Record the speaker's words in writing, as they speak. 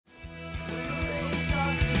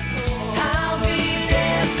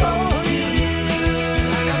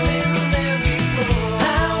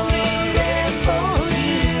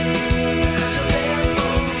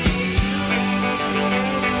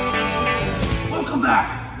Welcome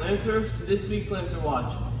back, Lancers, to this week's Lancer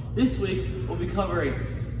Watch. This week, we'll be covering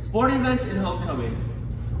sporting events and homecoming.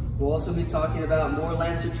 We'll also be talking about more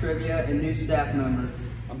Lancer trivia and new staff members.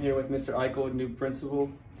 I'm here with Mr. Eichel, new principal,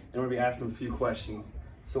 and we're going to be asking him a few questions.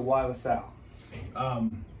 So why LaSalle?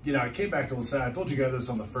 I came back to LaSalle. I told you guys this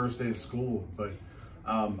on the first day of school, but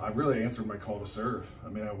I really answered my call to serve. I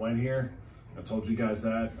mean, I went here, I told you guys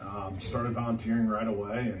that, started volunteering right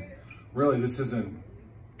away, and really this isn't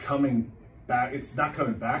coming back, it's not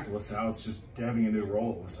coming back to LaSalle, it's just having a new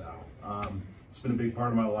role at LaSalle. It's been a big part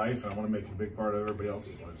of my life, and I want to make it a big part of everybody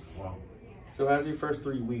else's lives as well. So how's your first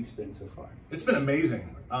 3 weeks been so far? It's been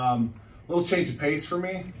amazing. A little change of pace for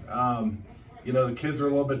me. The kids are a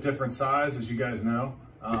little bit different size, as you guys know.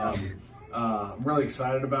 I'm really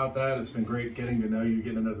excited about that. It's been great getting to know you,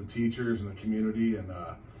 getting to know the teachers and the community, and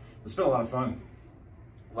it's been a lot of fun.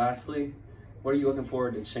 Lastly, what are you looking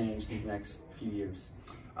forward to change these next few years?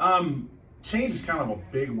 Change is kind of a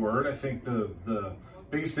big word. I think the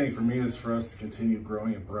biggest thing for me is for us to continue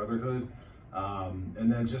growing in brotherhood,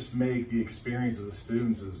 and then just make the experience of the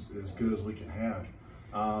students as good as we can have.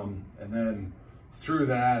 And then through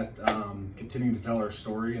that, continuing to tell our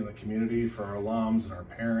story in the community for our alums and our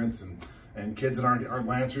parents and kids that aren't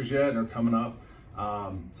Lancers yet and are coming up.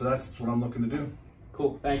 So that's what I'm looking to do.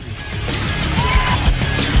 Cool, thank you.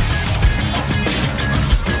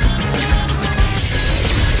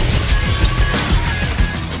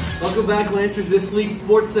 Welcome back, Lancers, this week's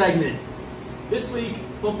sports segment. This week,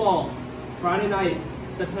 football, Friday night,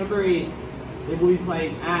 September 8th, they will be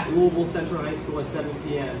playing at Louisville Central High School at 7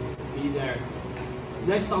 p.m. Be there.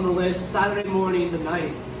 Next on the list, Saturday morning, the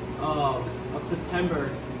 9th of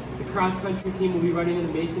September, the cross-country team will be running in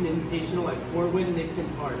the Mason Invitational at Fort Wayne Nixon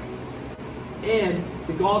Park. And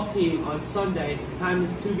the golf team on Sunday, the time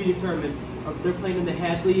is to be determined, they're playing in the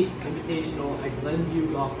Hadley Invitational at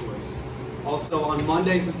Glenview Golf Course. Also on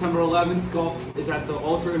Monday, September 11th, golf is at the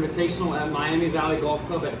Alter Invitational at Miami Valley Golf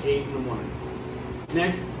Club at 8 in the morning.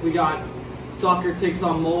 Next, we got soccer takes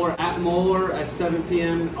on Moeller at Moeller at 7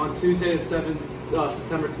 p.m. on Tuesday,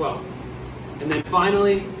 September 12th. And then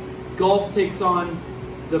finally, golf takes on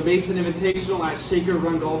the Mason Invitational at Shaker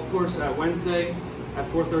Run Golf Course at Wednesday at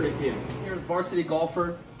 4:30 p.m. Here at varsity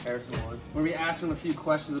golfer, Harrison Wood. We're going to be asking a few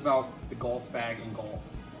questions about the golf bag and golf.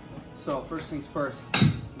 So first things first,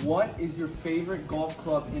 what is your favorite golf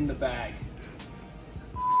club in the bag?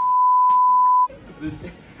 The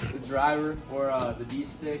driver or the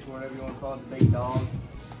D-stick, or whatever you want to call it, the big dog.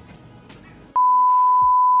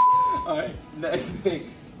 Alright, next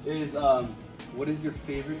thing is, what is your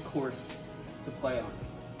favorite course to play on?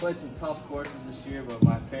 I played some tough courses this year, but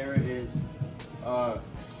my favorite is the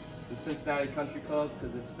Cincinnati Country Club,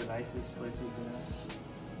 because it's the nicest place we've been at.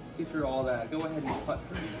 See through all that. Go ahead and putt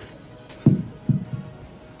for me.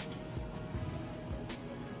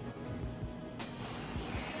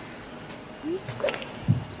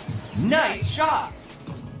 Nice shot!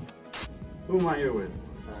 Who am I here with?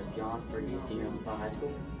 John Fergie, senior at LaSalle High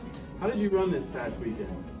School. How did you run this past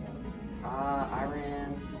weekend? I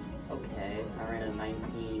ran okay. I ran a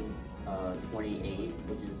 19:28,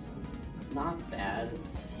 which is not bad.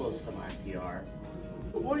 It's close to my PR.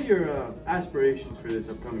 But what are your aspirations for this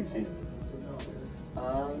upcoming season?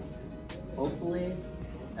 Hopefully,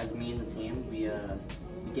 as me and the team, we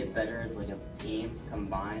get better as like a team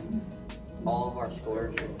combined. All of our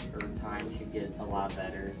scores or time should get a lot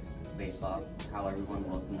better based off how everyone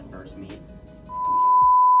looked in the first meet. To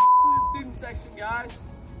the student section, guys,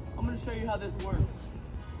 I'm going to show you how this works.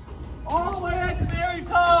 All the way at the very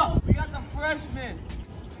top, we got the freshmen,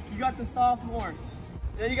 you got the sophomores,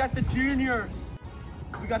 then you got the juniors,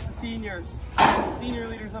 we got the seniors. The senior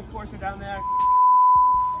leaders, of course, are down there.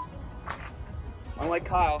 Unlike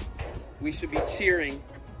Kyle, we should be cheering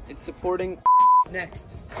and supporting. Next,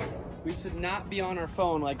 we should not be on our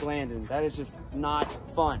phone like Landon. That is just not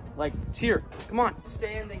fun. Like, cheer, come on.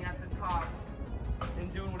 Standing at the top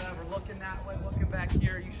and doing whatever, looking that way, looking back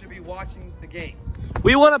here, you should be watching the game.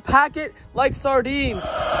 We want to pack it like sardines.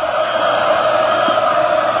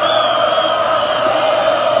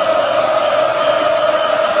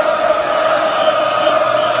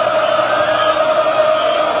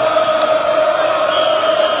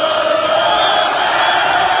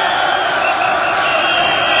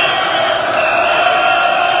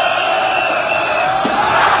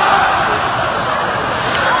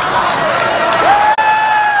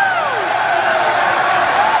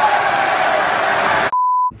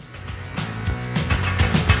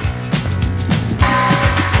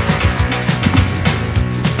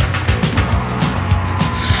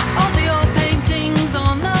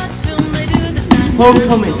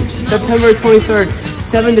 Homecoming, September 23rd,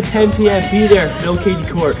 7 to 10 p.m. Be there at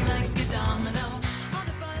LKD Court.